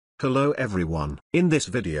Hello everyone. In this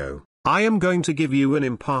video, I am going to give you an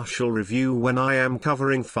impartial review when I am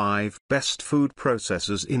covering 5 best food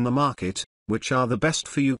processors in the market, which are the best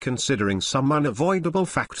for you considering some unavoidable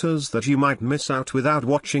factors that you might miss out without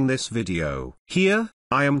watching this video. Here,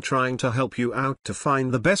 I am trying to help you out to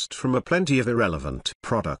find the best from a plenty of irrelevant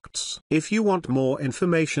products. If you want more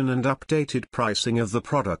information and updated pricing of the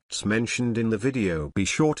products mentioned in the video, be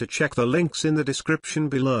sure to check the links in the description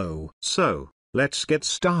below. So, let's get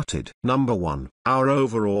started. Number 1, our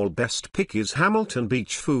overall best pick is Hamilton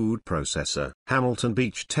Beach Food Processor. Hamilton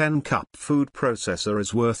Beach 10-cup food processor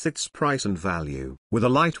is worth its price and value. With a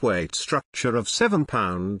lightweight structure of 7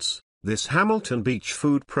 pounds, this Hamilton Beach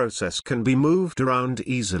food processor can be moved around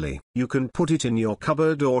easily. You can put it in your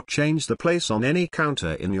cupboard or change the place on any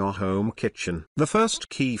counter in your home kitchen. The first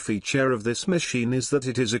key feature of this machine is that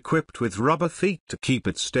it is equipped with rubber feet to keep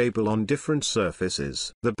it stable on different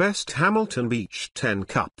surfaces. The best Hamilton Beach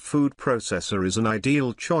 10-cup food processor is an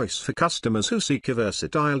ideal choice for customers who seek a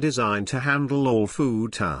versatile design to handle all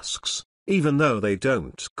food tasks, even though they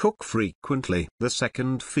don't cook frequently. The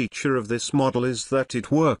second feature of this model is that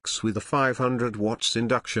it works with a 500 watts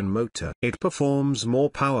induction motor. It performs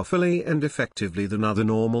more powerfully and effectively than other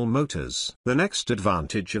normal motors. The next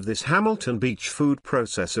advantage of this Hamilton Beach food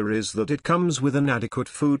processor is that it comes with an adequate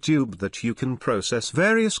food tube that you can process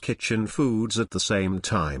various kitchen foods at the same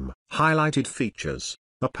time. Highlighted features: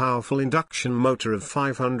 a powerful induction motor of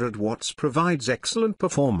 500 watts provides excellent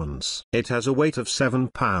performance. It has a weight of 7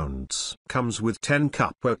 pounds. Comes with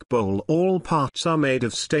 10-cup work bowl. All parts are made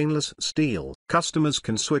of stainless steel. Customers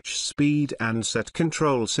can switch speed and set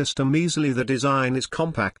control system easily. The design is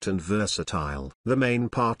compact and versatile. The main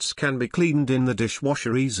parts can be cleaned in the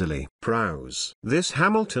dishwasher easily. Pros: this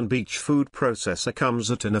Hamilton Beach food processor comes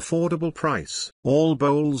at an affordable price. All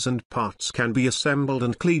bowls and parts can be assembled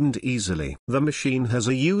and cleaned easily. The machine has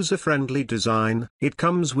a user-friendly design. It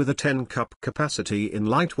comes with a 10-cup capacity in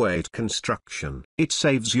lightweight construction. It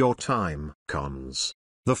saves your time. Cons: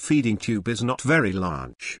 the feeding tube is not very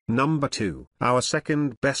large. Number 2, our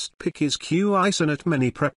second best pick is Cuisinart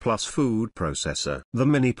Mini Prep Plus food processor. The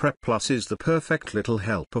Mini Prep Plus is the perfect little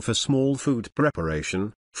helper for small food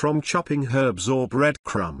preparation, from chopping herbs or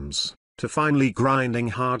breadcrumbs to finely grinding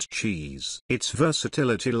hard cheese. Its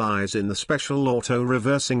versatility lies in the special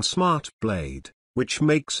auto-reversing smart blade, which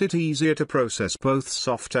makes it easier to process both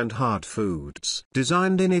soft and hard foods.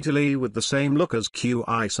 Designed in Italy with the same look as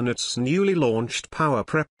Cuisinart's newly launched Power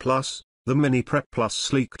Prep Plus, the Mini Prep Plus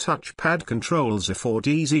sleek touchpad controls afford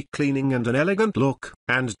easy cleaning and an elegant look.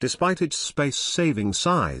 And despite its space-saving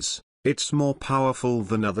size, it's more powerful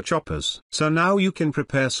than other choppers. So now you can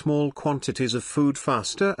prepare small quantities of food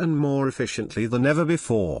faster and more efficiently than ever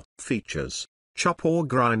before. Features: chop or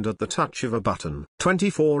grind at the touch of a button.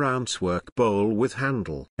 24-ounce work bowl with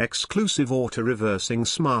handle. Exclusive auto-reversing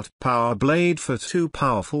smart power blade for 2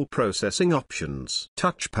 powerful processing options.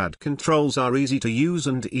 Touchpad controls are easy to use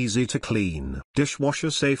and easy to clean.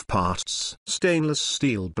 Dishwasher safe parts. Stainless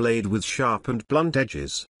steel blade with sharp and blunt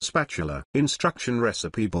edges. Spatula. Instruction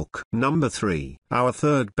recipe book. Number 3, our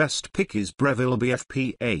third best pick is Breville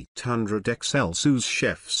BFP 800XL Sous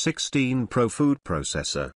Chef 16 Pro food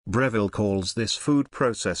processor. Breville calls this food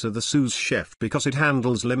processor the Sous Chef because it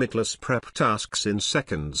handles limitless prep tasks in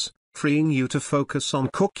seconds, freeing you to focus on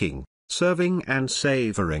cooking, serving and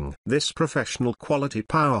savoring. This professional quality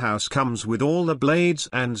powerhouse comes with all the blades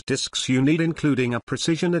and discs you need, including a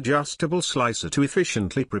precision adjustable slicer to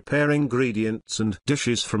efficiently prepare ingredients and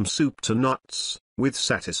dishes from soup to nuts, with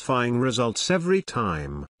satisfying results every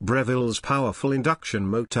time. Breville's powerful induction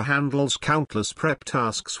motor handles countless prep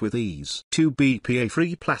tasks with ease. 2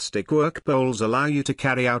 BPA-free plastic work bowls allow you to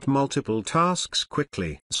carry out multiple tasks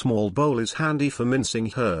quickly. Small bowl is handy for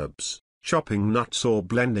mincing herbs, chopping nuts or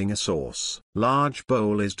blending a sauce. Large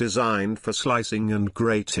bowl is designed for slicing and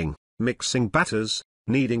grating, mixing batters,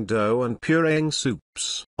 kneading dough and pureeing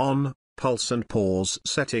soups. On, pulse and pause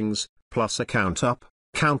settings, plus a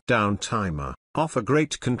countdown timer, offer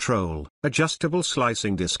great control. Adjustable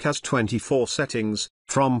slicing disc has 24 settings,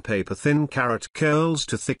 from paper-thin carrot curls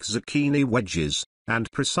to thick zucchini wedges,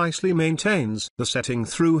 and precisely maintains the setting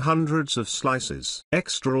through hundreds of slices.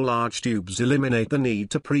 Extra-large tubes eliminate the need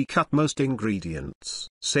to pre-cut most ingredients.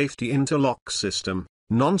 Safety interlock system.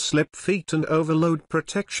 Non-slip feet and overload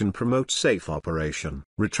protection promote safe operation.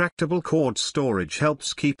 Retractable cord storage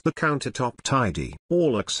helps keep the countertop tidy.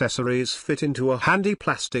 All accessories fit into a handy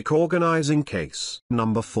plastic organizing case.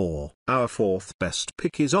 Number 4, our fourth best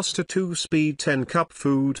pick is Oster 2-speed 10-cup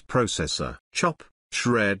food processor. Chop,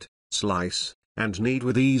 shred, slice, and knead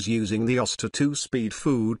with ease using the Oster 2-speed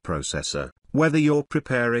food processor. Whether you're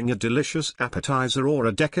preparing a delicious appetizer or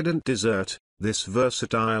a decadent dessert, this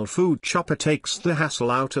versatile food chopper takes the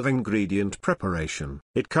hassle out of ingredient preparation.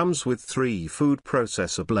 It comes with 3 food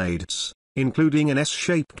processor blades, including an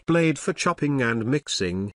S-shaped blade for chopping and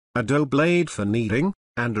mixing, a dough blade for kneading,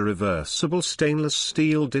 and a reversible stainless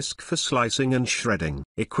steel disc for slicing and shredding.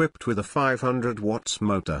 Equipped with a 500 watts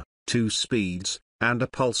motor, 2 speeds, and a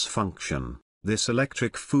pulse function, this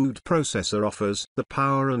electric food processor offers the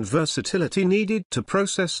power and versatility needed to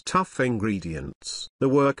process tough ingredients. The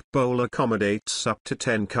work bowl accommodates up to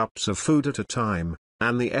 10 cups of food at a time,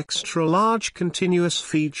 and the extra-large continuous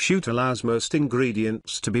feed chute allows most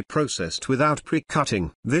ingredients to be processed without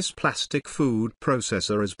pre-cutting. This plastic food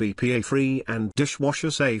processor is BPA-free and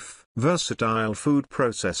dishwasher-safe. Versatile food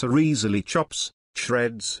processor easily chops,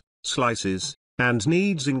 shreds, slices, and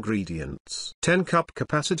kneads ingredients. 10-cup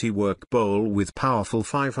capacity work bowl with powerful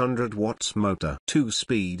 500 watts motor.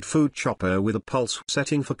 2-speed food chopper with a pulse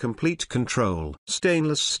setting for complete control.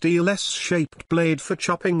 Stainless steel S-shaped blade for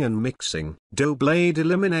chopping and mixing. Dough blade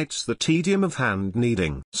eliminates the tedium of hand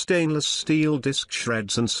kneading. Stainless steel disc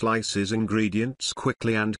shreds and slices ingredients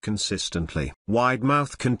quickly and consistently. Wide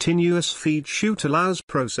mouth continuous feed chute allows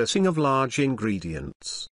processing of large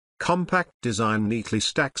ingredients. Compact design neatly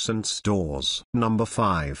stacks and stores. Number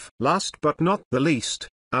 5. Last but not the least,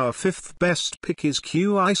 our 5th best pick is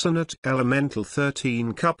Cuisinart Elemental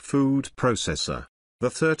 13-cup food processor. The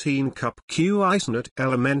 13-cup Cuisinart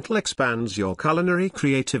Elemental expands your culinary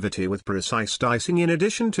creativity with precise dicing in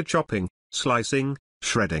addition to chopping, slicing,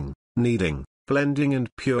 shredding, kneading, blending and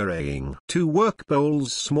pureeing. 2 work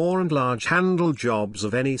bowls, small and large handle jobs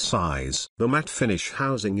of any size. The matte finish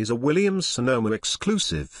housing is a Williams-Sonoma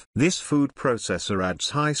exclusive. This food processor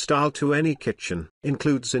adds high style to any kitchen.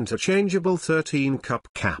 Includes interchangeable 13-cup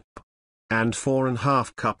cap and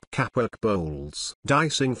 4.5-cup cap work bowls.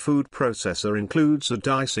 Dicing food processor includes a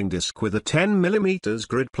dicing disc with a 10mm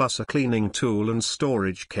grid plus a cleaning tool and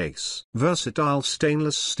storage case. Versatile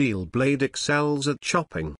stainless steel blade excels at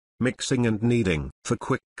chopping, mixing and kneading. For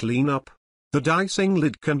quick cleanup, the dicing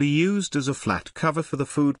lid can be used as a flat cover for the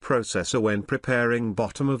food processor when preparing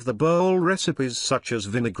bottom of the bowl recipes such as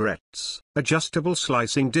vinaigrettes. Adjustable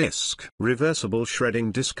slicing disc. Reversible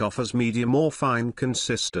shredding disc offers medium or fine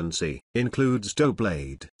consistency. Includes dough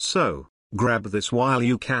blade. So, grab this while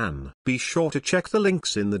you can. Be sure to check the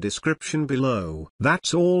links in the description below.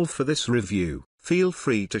 That's all for this review. Feel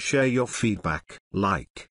free to share your feedback,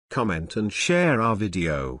 like, comment and share our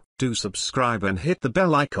video. Do subscribe and hit the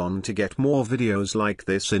bell icon to get more videos like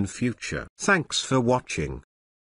this in future. Thanks for watching.